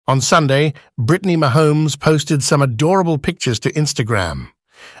On Sunday, Brittany Mahomes posted some adorable pictures to Instagram.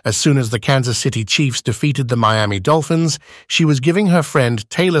 As soon as the Kansas City Chiefs defeated the Miami Dolphins, she was giving her friend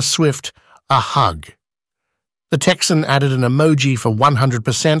Taylor Swift a hug. The Texan added an emoji for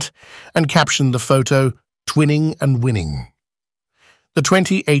 100% and captioned the photo, "Twinning and winning." The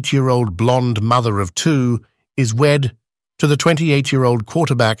 28-year-old blonde mother of two is wed to the 28-year-old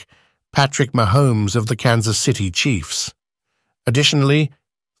quarterback Patrick Mahomes of the Kansas City Chiefs. Additionally,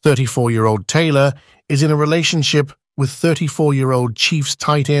 34-year-old Taylor is in a relationship with 34-year-old Chiefs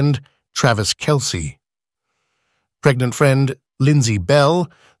tight end Travis Kelce. Pregnant friend Lindsay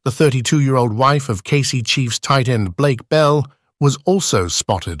Bell, the 32-year-old wife of KC Chiefs tight end Blake Bell, was also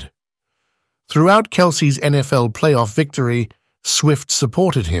spotted. Throughout Kelce's NFL playoff victory, Swift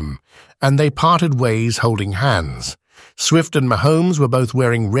supported him, and they parted ways holding hands. Swift and Mahomes were both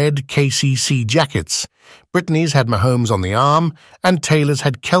wearing red KCC jackets. Brittany's had Mahomes on the arm, and Taylor's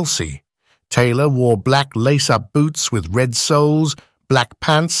had Kelce. Taylor wore black lace-up boots with red soles, black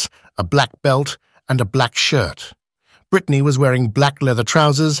pants, a black belt, and a black shirt. Brittany was wearing black leather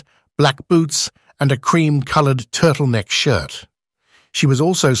trousers, black boots, and a cream-colored turtleneck shirt. She was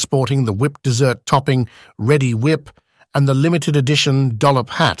also sporting the whipped dessert topping Ready Whip and the limited edition dollop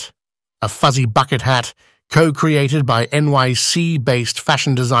hat, a fuzzy bucket hat co-created by NYC-based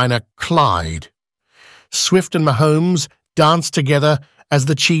fashion designer Clyde. Swift and Mahomes danced together as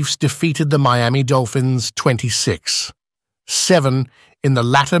the Chiefs defeated the Miami Dolphins 26-7 in the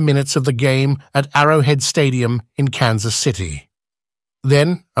latter minutes of the game at Arrowhead Stadium in Kansas City.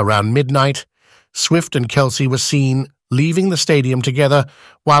 Then, around midnight, Swift and Kelce were seen leaving the stadium together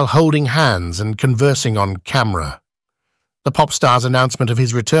while holding hands and conversing on camera. The pop star's announcement of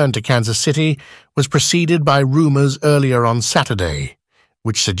his return to Kansas City was preceded by rumors earlier on Saturday,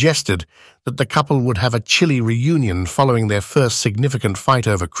 which suggested that the couple would have a chilly reunion following their first significant fight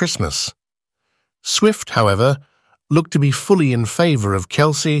over Christmas. Swift, however, looked to be fully in favor of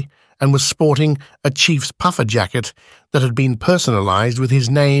Kelce and was sporting a Chiefs puffer jacket that had been personalized with his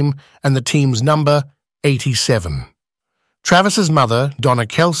name and the team's number, 87. Travis's mother, Donna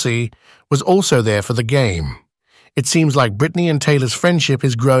Kelce, was also there for the game. It seems like Brittany and Taylor's friendship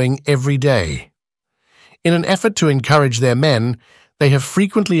is growing every day. In an effort to encourage their men, they have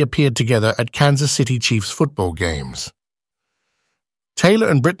frequently appeared together at Kansas City Chiefs football games. Taylor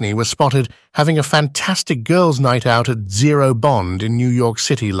and Brittany were spotted having a fantastic girls' night out at Zero Bond in New York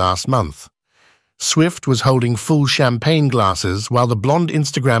City last month. Swift was holding full champagne glasses while the blonde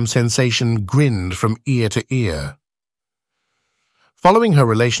Instagram sensation grinned from ear to ear. Following her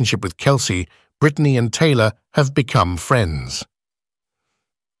relationship with Kelce, Brittany and Taylor have become friends.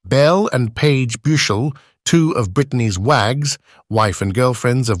 Belle and Paige Bushell, two of Brittany's wags, wife and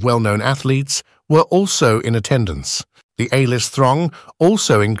girlfriends of well-known athletes, were also in attendance. The A-list throng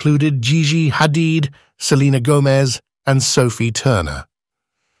also included Gigi Hadid, Selena Gomez, and Sophie Turner.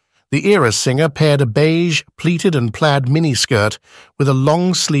 The Era singer paired a beige, pleated and plaid miniskirt with a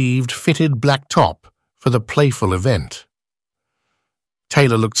long-sleeved, fitted black top for the playful event.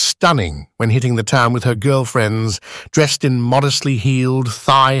 Taylor looked stunning when hitting the town with her girlfriends, dressed in modestly heeled,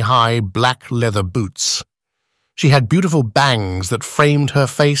 thigh-high black leather boots. She had beautiful bangs that framed her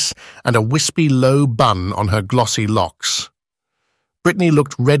face and a wispy low bun on her glossy locks. Brittany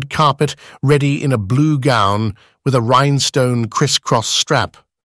looked red carpet ready in a blue gown with a rhinestone crisscross strap.